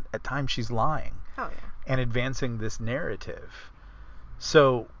questions, and at times she's lying. Oh, yeah. And advancing this narrative.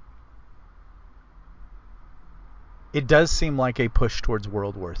 So it does seem like a push towards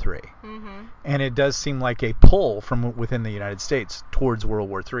World War III. Mm-hmm. And it does seem like a pull from within the United States towards World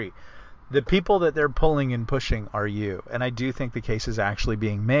War III. The people that they're pulling and pushing are you. And I do think the case is actually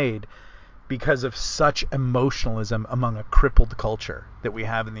being made because of such emotionalism among a crippled culture that we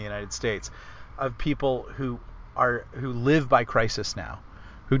have in the United States, of people who live by crisis now,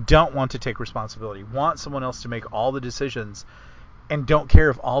 who don't want to take responsibility, want someone else to make all the decisions, and don't care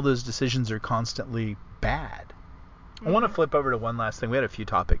if all those decisions are constantly bad. I want to flip over to one last thing. We had a few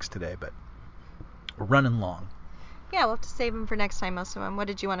topics today, but we're running long. Yeah, we'll have to save them for next time, most of them. What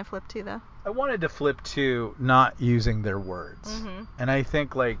did you want to flip to, though? I wanted to flip to not using their words. Mm-hmm. And I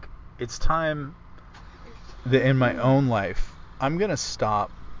think, like, it's time that in my own life, I'm going to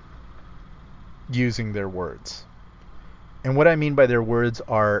stop using their words. And what I mean by their words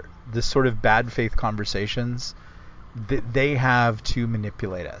are the sort of bad faith conversations that they have to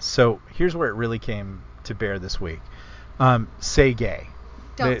manipulate us. So here's where it really came to bear this week. Say gay.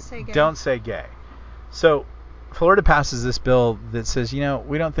 Don't say gay. Don't say gay. So Florida passes this bill that says, we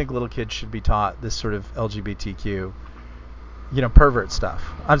don't think little kids should be taught this sort of LGBTQ, pervert stuff.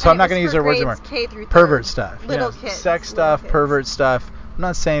 So I'm not going to use their words anymore. K through pervert stuff. Little kids. Sex stuff, pervert stuff. I'm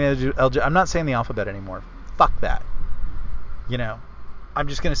not saying I'm not saying the alphabet anymore. Fuck that. I'm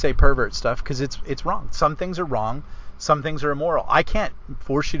just going to say pervert stuff because it's wrong. Some things are wrong. Some things are immoral. I can't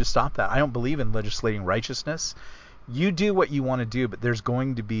force you to stop that. I don't believe in legislating righteousness. You do what you want to do, but there's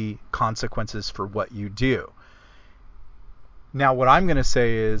going to be consequences for what you do. Now, what I'm going to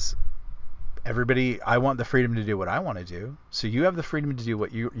say is, everybody, I want the freedom to do what I want to do. So you have the freedom to do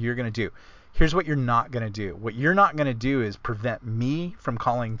what you're going to do. Here's what you're not going to do. What you're not going to do is prevent me from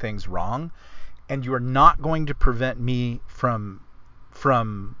calling things wrong. And you are not going to prevent me from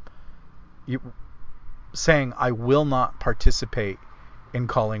saying I will not participate in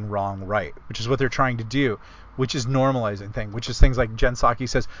calling wrong right, which is what they're trying to do, which is normalizing things, which is things like Jen Psaki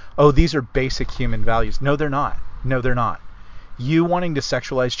says, oh, these are basic human values. No, they're not. No, they're not. You wanting to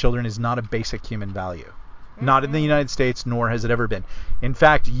sexualize children is not a basic human value. Mm-hmm. Not in the United States, nor has it ever been. In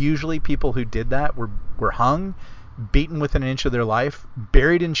fact, usually people who did that were hung, beaten within an inch of their life,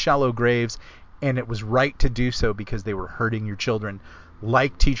 buried in shallow graves, and it was right to do so because they were hurting your children,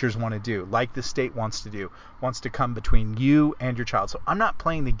 like teachers want to do, like the state wants to come between you and your child. So I'm not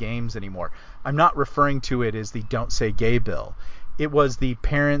playing the games anymore. I'm not referring to it as the Don't Say Gay bill. It was the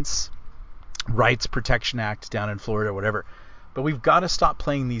Parents' Rights Protection Act down in Florida or whatever. But we've got to stop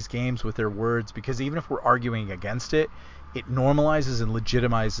playing these games with their words, because even if we're arguing against it, it normalizes and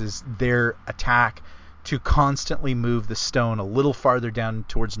legitimizes their attack to constantly move the stone a little farther down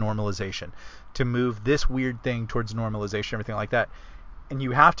towards normalization, to move this weird thing towards normalization, everything like that. And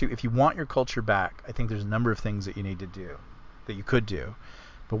you have to, if you want your culture back, I think there's a number of things that you need to do, that you could do.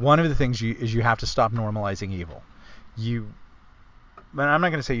 But one of the things is you have to stop normalizing evil. But I'm not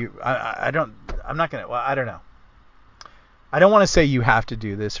going to say I don't know. I don't want to say you have to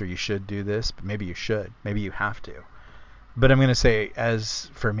do this or you should do this, but maybe you should. Maybe you have to. But I'm going to say, as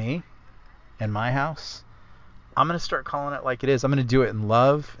for me and my house, I'm going to start calling it like it is. I'm going to do it in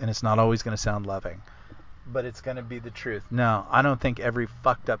love, and it's not always going to sound loving, but it's going to be the truth. No, I don't think every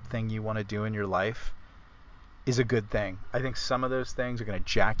fucked up thing you want to do in your life is a good thing. I think some of those things are going to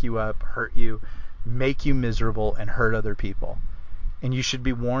jack you up, hurt you, make you miserable, and hurt other people. And you should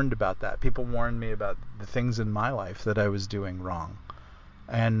be warned about that. People warned me about the things in my life that I was doing wrong.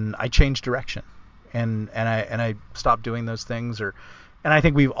 And I changed direction. And I stopped doing those things, and I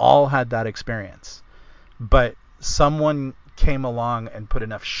think we've all had that experience. But someone came along and put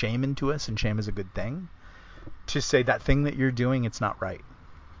enough shame into us, and shame is a good thing, to say that thing that you're doing, it's not right.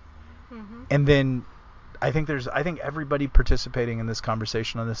 Mm-hmm. And then I think everybody participating in this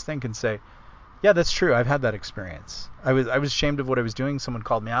conversation on this thing can say, yeah, that's true. I've had that experience. I was ashamed of what I was doing. Someone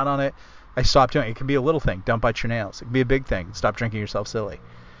called me out on it. I stopped doing it. It can be a little thing. Don't bite your nails. It can be a big thing. Stop drinking yourself silly.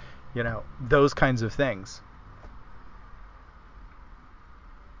 Those kinds of things.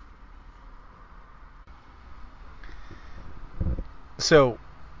 So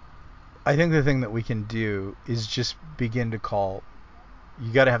I think the thing that we can do is just begin to call.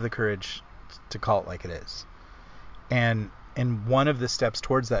 You got to have the courage to call it like it is. And one of the steps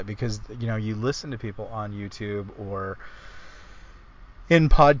towards that, because you listen to people on YouTube or in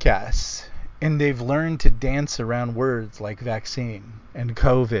podcasts, and they've learned to dance around words like vaccine and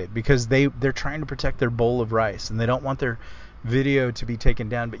COVID because they're trying to protect their bowl of rice, and they don't want their video to be taken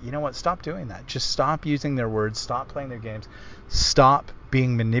down. But you know what? Stop doing that. Just stop using their words. Stop playing their games. Stop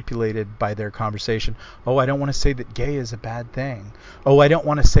being manipulated by their conversation. Oh, I don't want to say that gay is a bad thing. Oh, I don't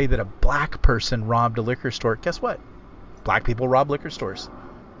want to say that a black person robbed a liquor store. Guess what? Black people rob liquor stores.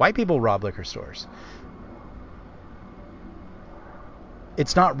 White people rob liquor stores.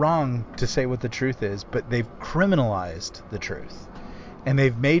 It's not wrong to say what the truth is, but they've criminalized the truth. And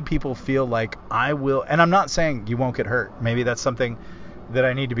they've made people feel like I will, and I'm not saying you won't get hurt. Maybe that's something that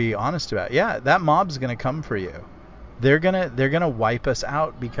I need to be honest about. Yeah, that mob's going to come for you. They're going to wipe us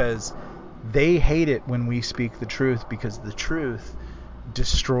out because they hate it when we speak the truth, because the truth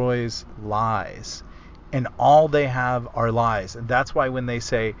destroys lies. And all they have are lies. And that's why when they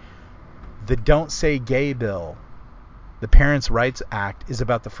say the Don't Say Gay bill, the Parents' Rights Act is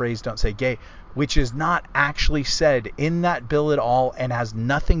about the phrase "don't say gay," which is not actually said in that bill at all and has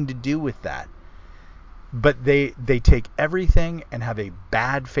nothing to do with that. But they take everything and have a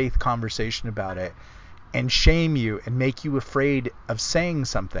bad faith conversation about it and shame you and make you afraid of saying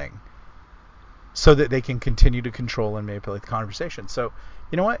something so that they can continue to control and manipulate the conversation. So,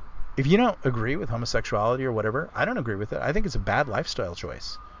 you know what? If you don't agree with homosexuality or whatever, I don't agree with it. I think it's a bad lifestyle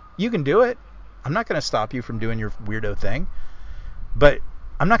choice. You can do it. I'm not going to stop you from doing your weirdo thing, but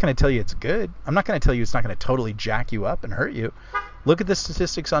I'm not going to tell you it's good. I'm not going to tell you it's not going to totally jack you up and hurt you. Look at the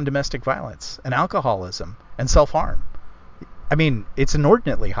statistics on domestic violence and alcoholism and self-harm. I mean, it's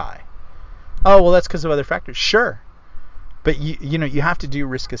inordinately high. Oh, well, that's because of other factors. Sure. But you have to do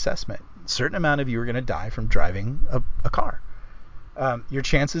risk assessment. A certain amount of you are going to die from driving a car. Your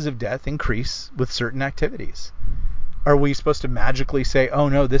chances of death increase with certain activities. Are we supposed to magically say, oh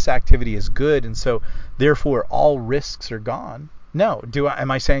no, this activity is good, and so therefore all risks are gone? No.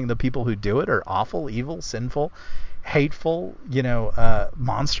 Am I saying the people who do it are awful, evil, sinful, hateful,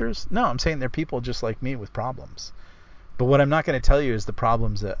 monsters? No, I'm saying they're people just like me with problems. But what I'm not going to tell you is the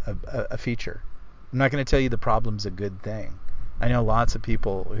problem's a feature. I'm not going to tell you the problem's a good thing. I know lots of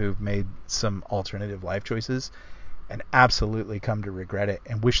people who've made some alternative life choices and absolutely come to regret it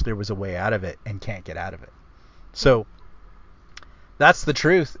and wish there was a way out of it and can't get out of it. So that's the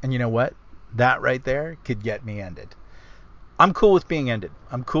truth. And you know what? That right there could get me ended. I'm cool with being ended.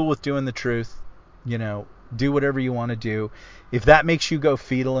 I'm cool with doing the truth. Do whatever you want to do. If that makes you go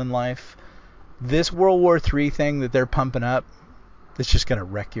fetal in life, this World War III thing that they're pumping up, it's just going to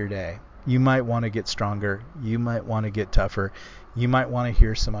wreck your day. You might want to get stronger. You might want to get tougher. You might want to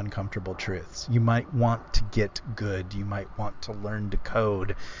hear some uncomfortable truths. You might want to get good. You might want to learn to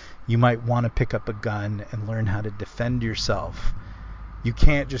code. You might want to pick up a gun and learn how to defend yourself. You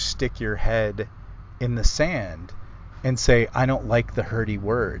can't just stick your head in the sand and say, I don't like the hurty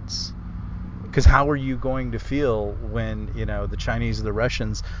words. Because how are you going to feel when, the Chinese or the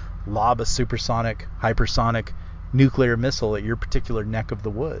Russians lob a supersonic, hypersonic nuclear missile at your particular neck of the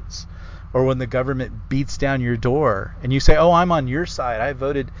woods? Or when the government beats down your door and you say, oh, I'm on your side. I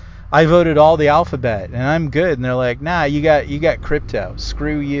voted all the alphabet and I'm good. And they're like, nah, you got crypto.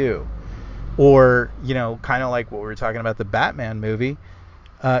 Screw you. Or, kind of like what we were talking about the Batman movie.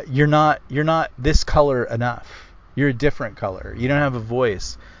 You're not this color enough. You're a different color. You don't have a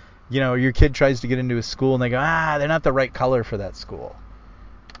voice. Your kid tries to get into a school and they go, they're not the right color for that school.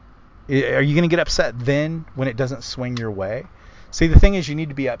 Are you going to get upset then when it doesn't swing your way? See, the thing is, you need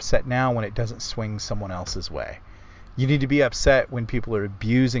to be upset now when it doesn't swing someone else's way. You need to be upset when people are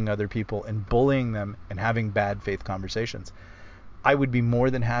abusing other people and bullying them and having bad faith conversations. I would be more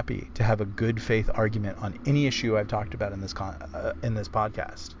than happy to have a good faith argument on any issue I've talked about in this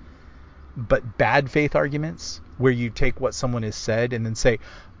podcast. But bad faith arguments where you take what someone has said and then say,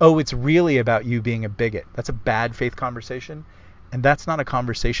 oh, it's really about you being a bigot. That's a bad faith conversation. And that's not a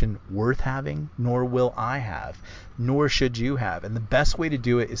conversation worth having, nor will I have, nor should you have. And the best way to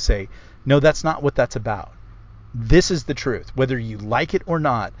do it is say, no, that's not what that's about. This is the truth. Whether you like it or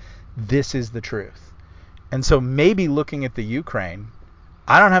not, this is the truth. And so maybe looking at the Ukraine,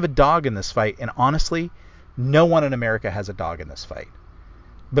 I don't have a dog in this fight. And honestly, no one in America has a dog in this fight.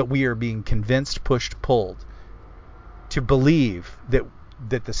 But we are being convinced, pushed, pulled to believe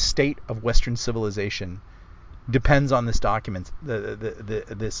that the state of Western civilization depends on this document,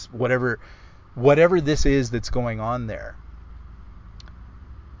 this whatever this is that's going on there.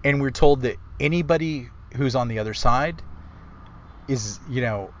 And we're told that anybody who's on the other side is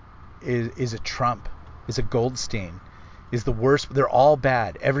a Trump, is a Goldstein, is the worst. They're all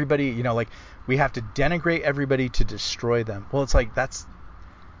bad. Everybody, like we have to denigrate everybody to destroy them. Well, it's like that's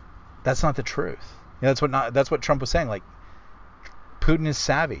not the truth. That's what Trump was saying. Like, Putin is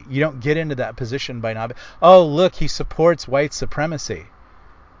savvy. You don't get into that position by not. Oh, look, he supports white supremacy.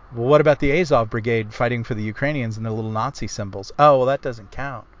 Well, what about the Azov Brigade fighting for the Ukrainians and the little Nazi symbols? Oh, well, that doesn't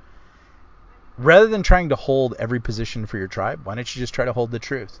count. Rather than trying to hold every position for your tribe, why don't you just try to hold the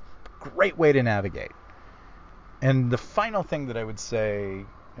truth? Great way to navigate. And the final thing that I would say,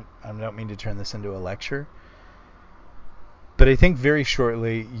 I don't mean to turn this into a lecture, but I think very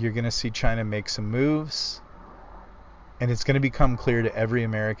shortly you're going to see China make some moves. And it's going to become clear to every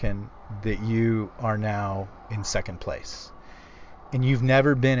American that you are now in second place. And you've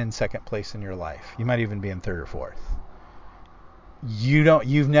never been in second place in your life. You might even be in third or fourth.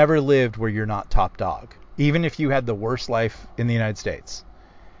 You've never lived where you're not top dog. Even if you had the worst life in the United States,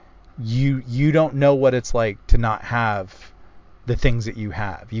 you don't know what it's like to not have the things that you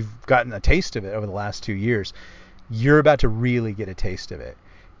have. You've gotten a taste of it over the last 2 years. You're about to really get a taste of it.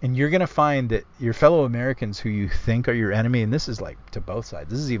 And you're going to find that your fellow Americans who you think are your enemy, and this is like to both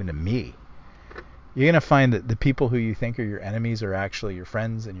sides, this is even to me, you're going to find that the people who you think are your enemies are actually your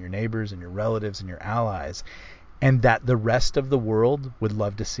friends and your neighbors and your relatives and your allies, and that the rest of the world would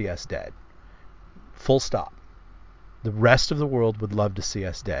love to see us dead. Full stop. The rest of the world would love to see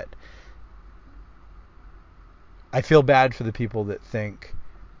us dead. I feel bad for the people that think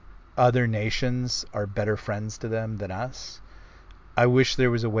other nations are better friends to them than us. I wish there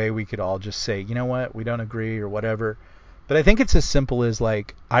was a way we could all just say, you know what, we don't agree or whatever. But I think it's as simple as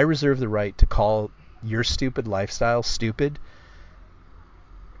like, I reserve the right to call your stupid lifestyle stupid,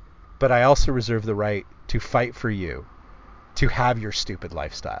 but I also reserve the right to fight for you to have your stupid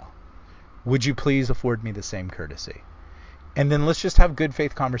lifestyle. Would you please afford me the same courtesy? And then let's just have good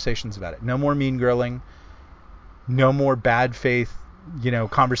faith conversations about it. No more mean girling. No more bad faith,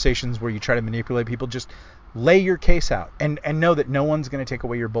 conversations where you try to manipulate people. Just lay your case out and know that no one's going to take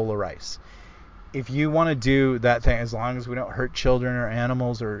away your bowl of rice. If you want to do that thing, as long as we don't hurt children or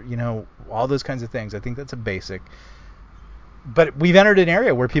animals or, all those kinds of things, I think that's a basic. But we've entered an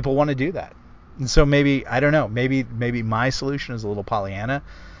area where people want to do that. And so maybe, I don't know, maybe my solution is a little Pollyanna.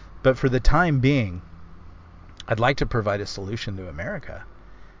 But for the time being, I'd like to provide a solution to America.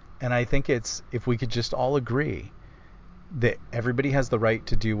 And I think it's, if we could just all agree that everybody has the right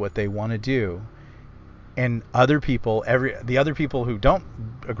to do what they want to do, and other people, the other people who don't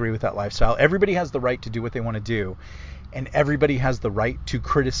agree with that lifestyle, everybody has the right to do what they want to do, and everybody has the right to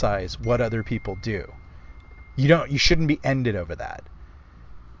criticize what other people do. You shouldn't be ended over that.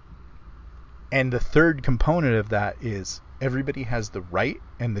 And the third component of that is everybody has the right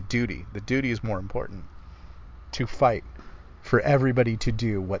and the duty. The duty is more important, to fight for everybody to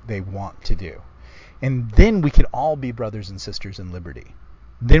do what they want to do. And then we could all be brothers and sisters in liberty.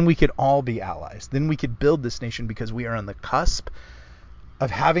 Then we could all be allies. Then we could build this nation, because we are on the cusp of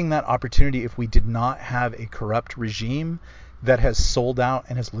having that opportunity if we did not have a corrupt regime that has sold out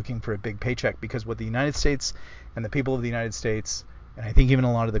and is looking for a big paycheck. Because what the United States and the people of the United States, and I think even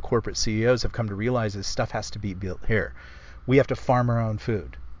a lot of the corporate CEOs have come to realize, is stuff has to be built here. We have to farm our own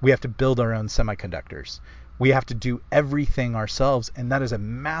food. We have to build our own semiconductors. We have to do everything ourselves, and that is a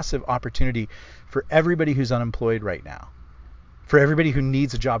massive opportunity for everybody who's unemployed right now, for everybody who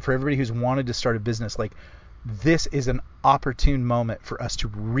needs a job, for everybody who's wanted to start a business. Like, this is an opportune moment for us to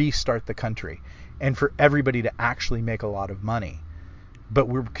restart the country and for everybody to actually make a lot of money. But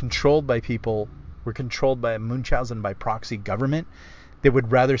we're controlled by people, we're controlled by a Munchausen by proxy government They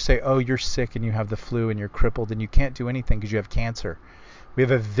would rather say, oh, you're sick and you have the flu and you're crippled and you can't do anything because you have cancer. We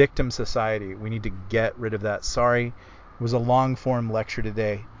have a victim society. We need to get rid of that. Sorry, it was a long-form lecture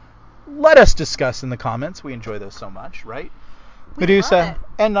today. Let us discuss in the comments. We enjoy those so much, right? Medusa,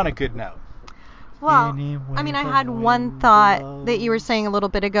 end on a good note. Well, I mean, I had one thought that you were saying a little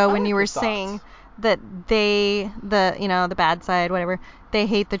bit ago when you were saying that the bad side, whatever, they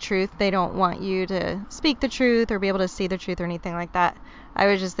hate the truth. They don't want you to speak the truth or be able to see the truth or anything like that. I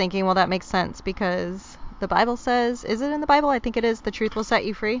was just thinking, well, that makes sense because the Bible says, is it in the Bible? I think it is. The truth will set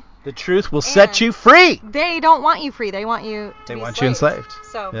you free. The truth will set you free. They don't want you free. They want you to be you enslaved.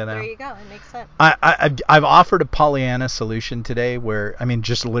 So there you go. It makes sense. I've offered a Pollyanna solution today where, I mean,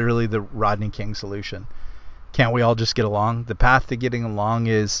 just literally the Rodney King solution. Can't we all just get along? The path to getting along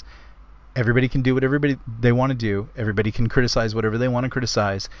is everybody can do whatever they want to do. Everybody can criticize whatever they want to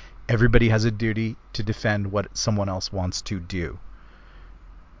criticize. Everybody has a duty to defend what someone else wants to do.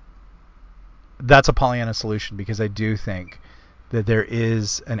 That's a Pollyanna solution because I do think that there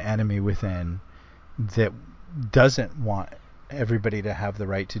is an enemy within that doesn't want everybody to have the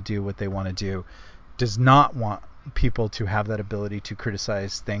right to do what they want to do, does not want people to have that ability to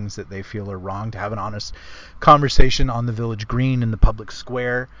criticize things that they feel are wrong, to have an honest conversation on the village green in the public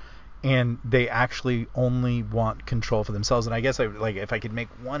square, and they actually only want control for themselves. And I guess if I could make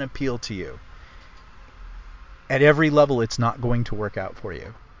one appeal to you, at every level it's not going to work out for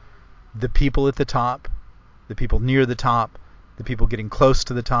you. The people at the top, the people near the top, the people getting close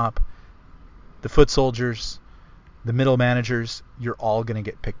to the top, the foot soldiers, the middle managers, you're all going to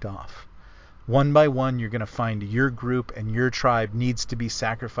get picked off. One by one, you're going to find your group and your tribe needs to be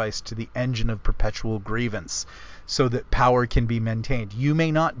sacrificed to the engine of perpetual grievance so that power can be maintained. You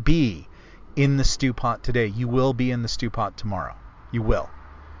may not be in the stew pot today. You will be in the stew pot tomorrow. You will.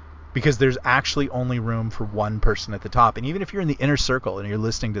 Because there's actually only room for one person at the top. And even if you're in the inner circle and you're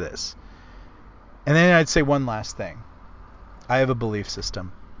listening to this, and then I'd say one last thing. I have a belief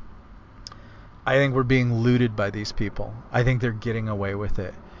system. I think we're being looted by these people. I think they're getting away with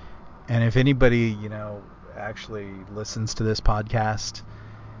it. And if anybody, actually listens to this podcast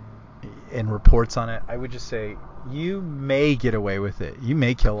and reports on it, I would just say, you may get away with it. You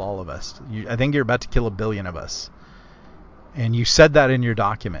may kill all of us. I think you're about to kill 1 billion of us. And you said that in your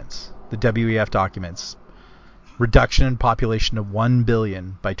documents, the WEF documents. Reduction in population to 1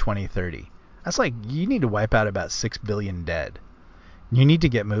 billion by 2030. That's like, you need to wipe out about 6 billion dead. You need to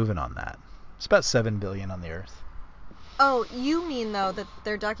get moving on that. It's about 7 billion on the earth. Oh, you mean, though, that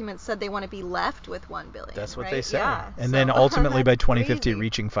their documents said they want to be left with 1 billion, That's what right? they say. Yeah, and then ultimately by 2050 crazy.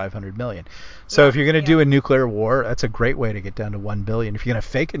 reaching 500 million. So if you're going to do a nuclear war, that's a great way to get down to 1 billion. If you're going to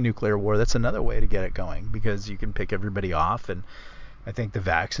fake a nuclear war, that's another way to get it going because you can pick everybody off. And I think the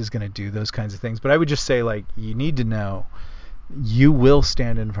vax is going to do those kinds of things. But I would just say, you need to know you will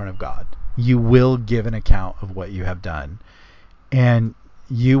stand in front of God. You will give an account of what you have done. And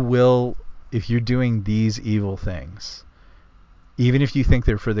you will, if you're doing these evil things, even if you think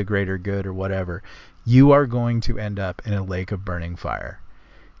they're for the greater good or whatever, you are going to end up in a lake of burning fire.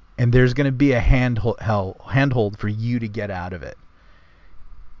 And there's going to be a handhold for you to get out of it.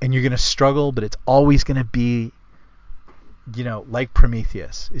 And you're going to struggle, but it's always going to be, like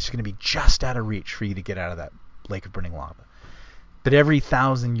Prometheus. It's going to be just out of reach for you to get out of that lake of burning lava. But every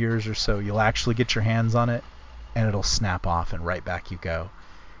 1,000 years or so, you'll actually get your hands on it, and it'll snap off, and right back you go.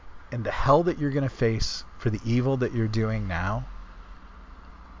 And the hell that you're going to face for the evil that you're doing now,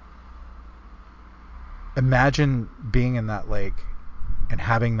 imagine being in that lake and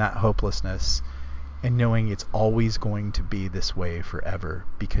having that hopelessness and knowing it's always going to be this way forever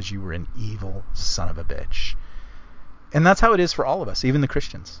because you were an evil son of a bitch. And that's how it is for all of us, even the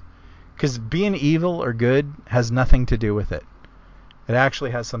Christians. Because being evil or good has nothing to do with it. It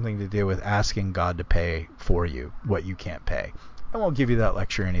actually has something to do with asking God to pay for you what you can't pay. I won't give you that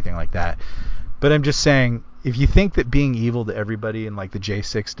lecture or anything like that. But I'm just saying, if you think that being evil to everybody and like the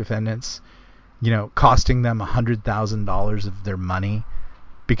J6 defendants, costing them $100,000 of their money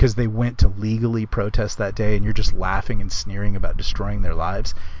because they went to legally protest that day and you're just laughing and sneering about destroying their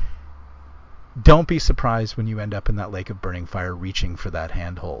lives, don't be surprised when you end up in that lake of burning fire reaching for that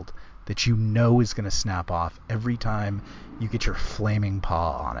handhold that is going to snap off every time you get your flaming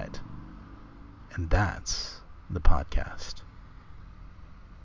paw on it. And that's the podcast.